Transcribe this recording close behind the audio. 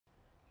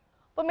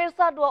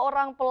Pemirsa, dua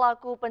orang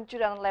pelaku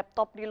pencurian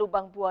laptop di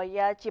Lubang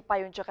Buaya,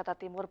 Cipayung, Jakarta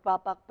Timur,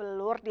 Babak,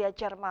 Belur,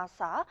 Dihajar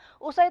Massa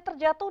usai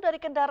terjatuh dari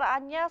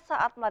kendaraannya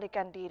saat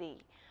melarikan diri.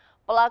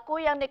 Pelaku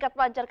yang nekat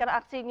melancarkan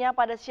aksinya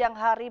pada siang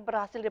hari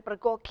berhasil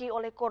dipergoki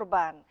oleh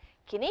korban.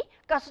 Kini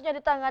kasusnya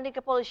ditangani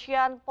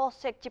kepolisian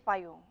Polsek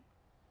Cipayung.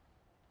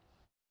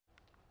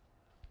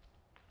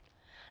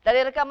 Dari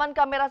rekaman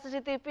kamera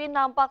CCTV,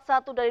 nampak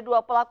satu dari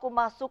dua pelaku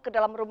masuk ke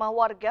dalam rumah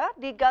warga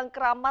di Gang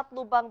Keramat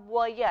Lubang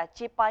Buaya,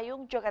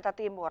 Cipayung, Jakarta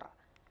Timur.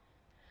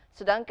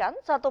 Sedangkan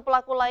satu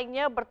pelaku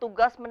lainnya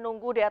bertugas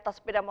menunggu di atas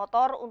sepeda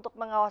motor untuk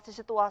mengawasi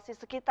situasi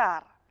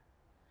sekitar.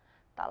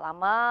 Tak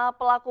lama,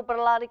 pelaku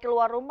berlari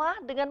keluar rumah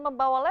dengan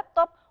membawa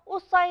laptop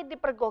usai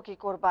dipergoki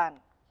korban.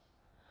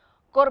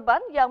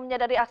 Korban yang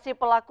menyadari aksi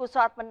pelaku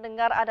saat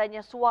mendengar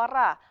adanya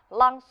suara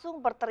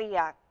langsung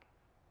berteriak.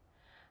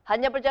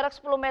 Hanya berjarak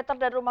 10 meter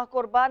dari rumah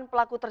korban,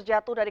 pelaku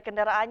terjatuh dari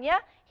kendaraannya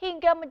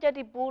hingga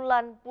menjadi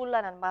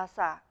bulan-bulanan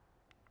massa.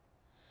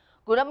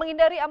 Guna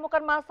menghindari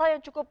amukan massa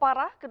yang cukup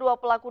parah, kedua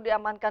pelaku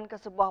diamankan ke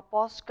sebuah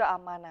pos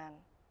keamanan.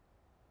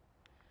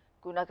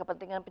 Guna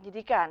kepentingan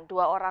penyidikan,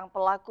 dua orang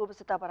pelaku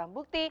beserta barang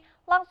bukti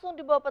langsung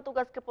dibawa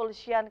petugas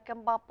kepolisian ke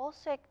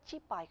Mapolsek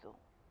Cipayung.